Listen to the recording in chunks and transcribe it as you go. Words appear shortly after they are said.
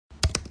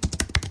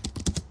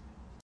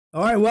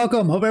All right,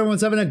 welcome. Hope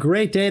everyone's having a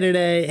great day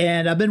today.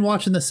 And I've been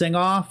watching the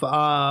sing-off, with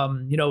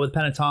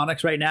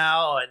PENTATONIX right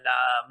now, and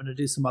I'm going to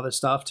do some other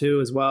stuff too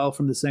as well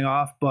from the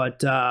sing-off.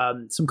 But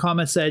some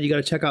comments said you got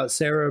to check out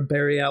Sara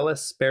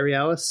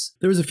Bareilles.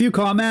 There was a few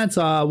comments,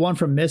 one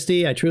from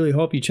Misty. I truly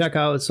hope you check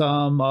out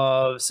some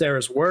of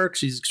Sarah's work.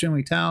 She's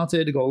extremely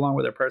talented to go along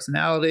with her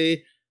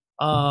personality.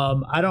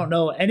 I don't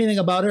know anything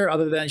about her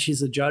other than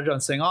she's a judge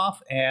on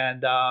sing-off,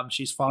 and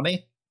she's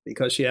funny,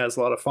 because she has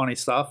a lot of funny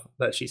stuff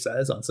that she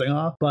says on Sing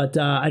Off. But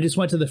I just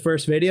went to the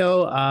first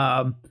video.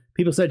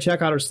 People said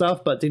check out her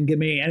stuff, but didn't give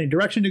me any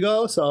direction to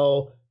go.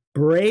 So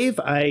Brave,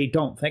 I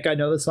don't think I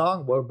know the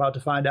song. We're about to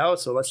find out.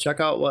 So let's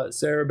check out what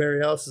Sara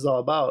Bareilles is all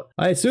about.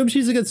 I assume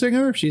she's a good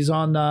singer. She's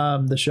on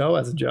the show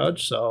as a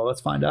judge. So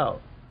let's find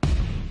out.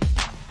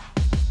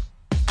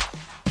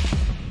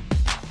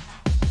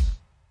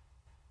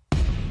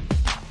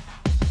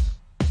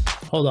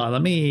 Hold on,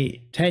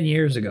 10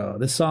 years ago.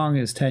 This song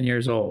is 10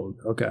 years old.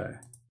 Okay.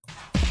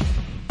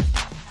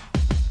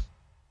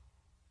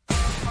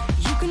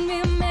 You can be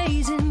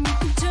amazing, you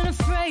can turn a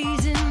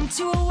phrase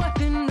into a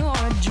weapon or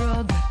a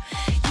drug.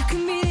 You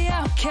can be the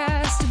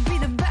outcast, to be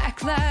the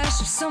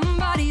backlash of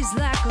somebody's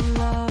lack of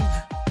love.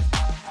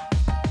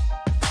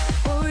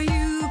 Or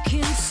you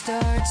can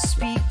start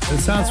speaking. It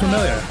sounds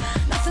familiar.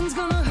 Nothing's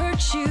gonna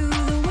hurt you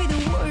the way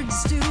the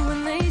words do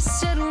when they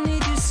settle near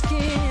your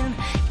skin.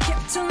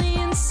 Kept on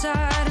the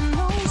inside and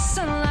no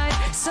sunlight,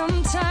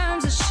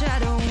 sometimes a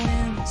shadow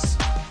wins.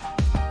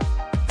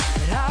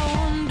 But I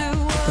wonder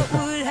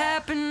what would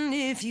happen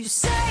if you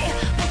say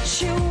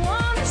what you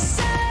want to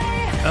say.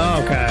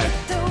 Okay.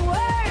 The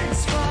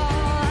words fall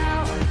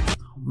out.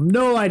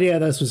 No idea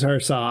this was her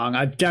song.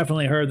 I've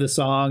definitely heard the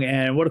song,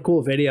 and what a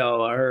cool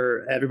video.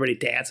 Everybody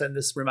dancing.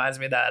 This reminds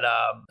me of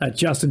that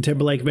Justin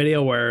Timberlake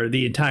video where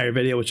the entire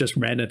video was just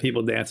random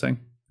people dancing.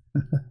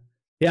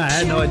 Yeah, I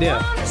had no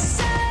idea.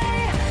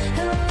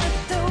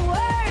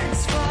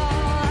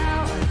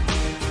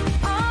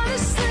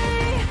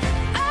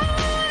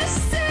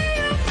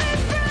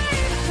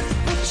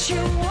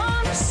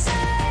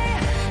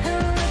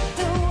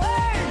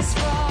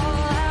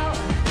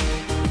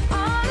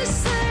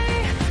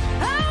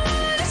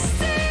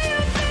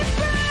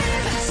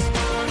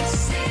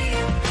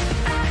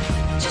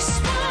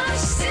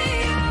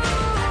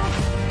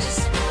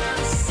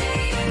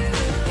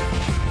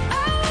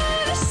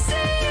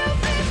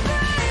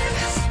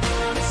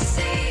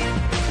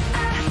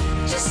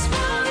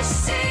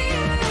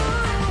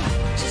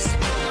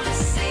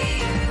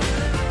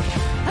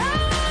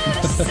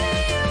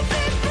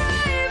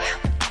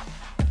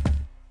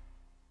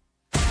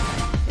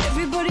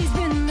 Everybody's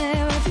been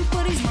there,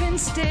 everybody's been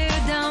stared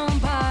down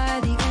by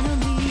the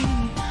enemy,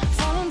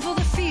 falling for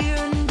the fear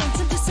and don't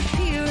to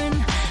disappear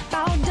and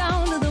bow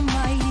down to the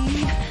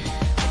mighty.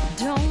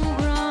 Don't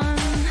run,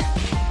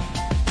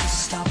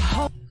 stop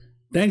hope.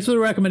 Thanks for the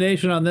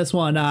recommendation on this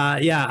one.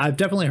 Yeah, I've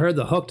definitely heard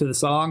the hook to the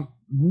song.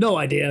 No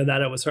idea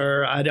that it was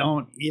her. I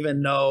don't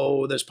even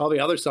know. There's probably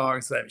other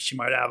songs that she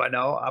might have. I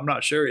know. I'm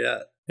not sure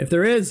yet. If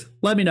there is,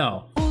 let me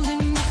know.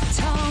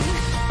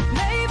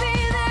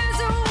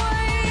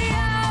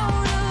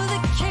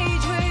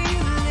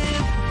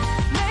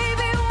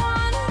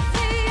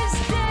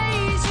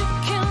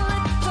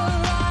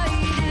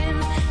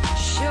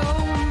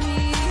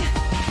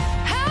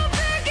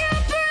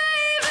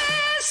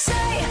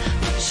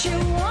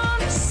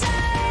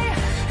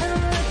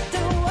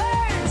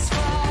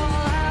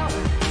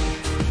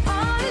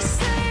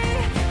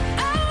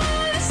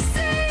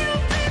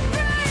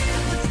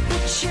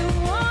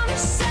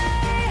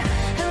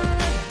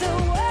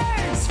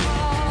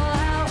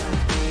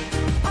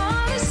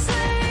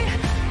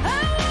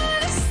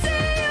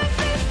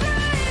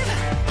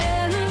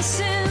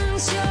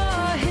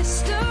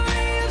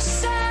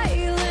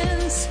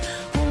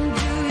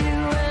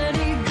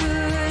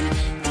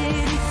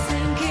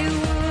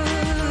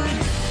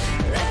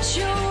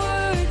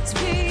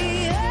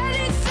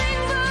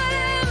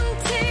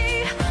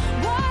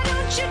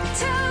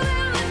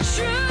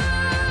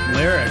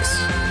 Lyrics.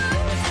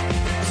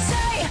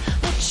 Say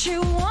what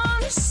you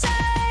want to say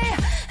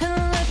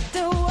and let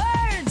the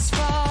words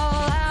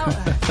fall out.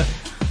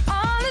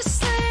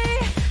 Honestly,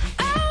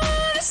 I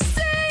want to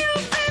see you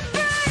be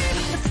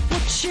brave with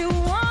what you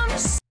want to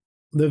say.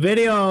 The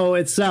video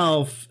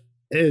itself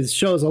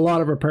shows a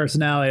lot of her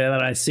personality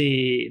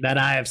that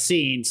I have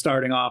seen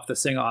starting off the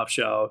Sing Off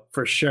show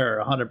for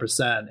sure,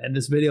 100%. And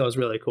this video is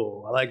really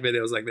cool. I like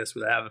videos like this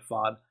where they're having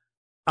fun.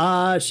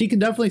 She can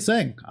definitely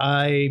sing.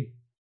 I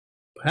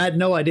had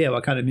no idea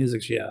what kind of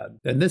music she had.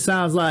 And this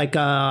sounds like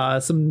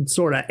some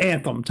sort of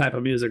anthem type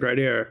of music right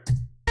here.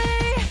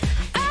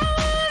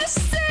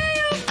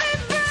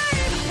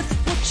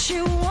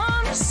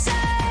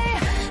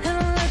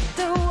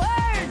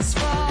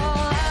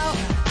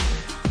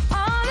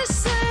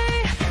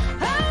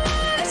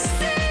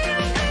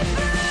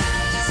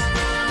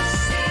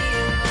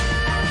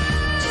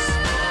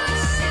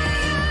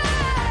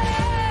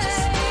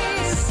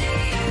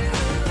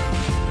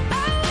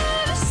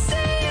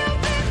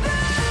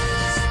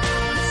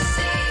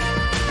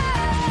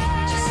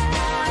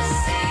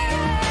 See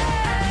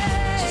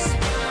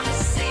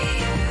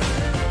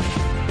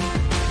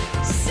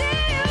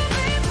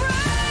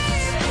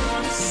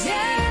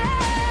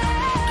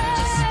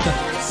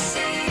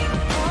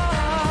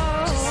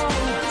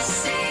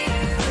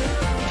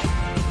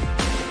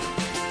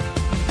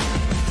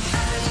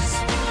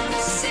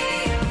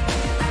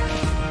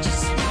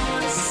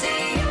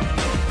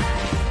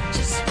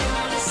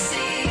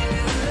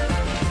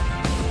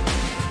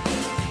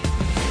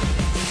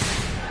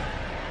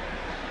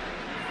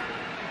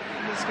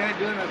this guy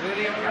doing a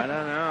video? I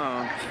don't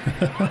know.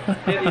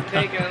 Did he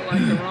take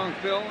like the wrong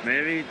pill?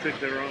 Maybe he took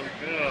the wrong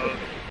pill.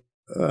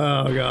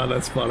 Oh god,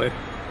 that's funny.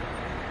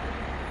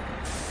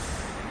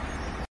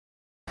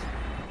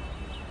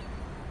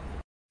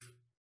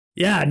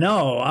 Yeah,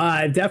 no,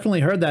 I've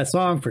definitely heard that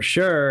song for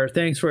sure.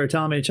 Thanks for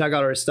telling me to check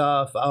out her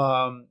stuff.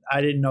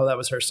 I didn't know that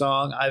was her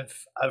song.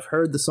 I've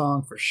heard the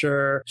song for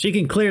sure. She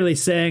can clearly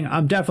sing.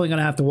 I'm definitely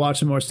gonna have to watch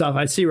some more stuff.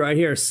 I see right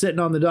here, sitting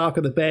on the dock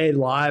of the bay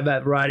live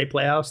at Variety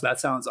Playhouse. That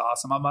sounds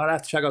awesome. I'm gonna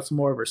have to check out some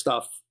more of her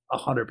stuff.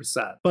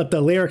 100%. But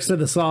the lyrics to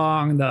the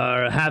song,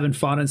 the having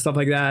fun and stuff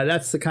like that,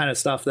 that's the kind of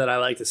stuff that I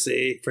like to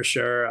see for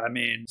sure. I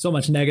mean, so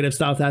much negative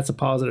stuff. That's a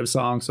positive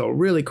song. So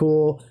really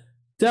cool.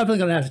 Definitely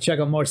going to have to check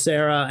out more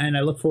Sara, and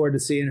I look forward to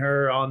seeing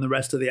her on the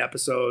rest of the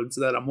episodes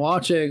that I'm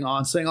watching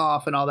on Sing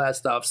Off and all that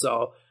stuff.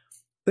 So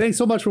thanks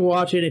so much for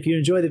watching. If you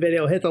enjoyed the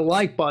video, hit the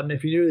like button.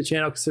 If you're new to the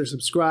channel, consider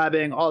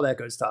subscribing, all that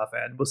good stuff,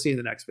 and we'll see you in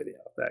the next video.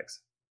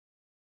 Thanks.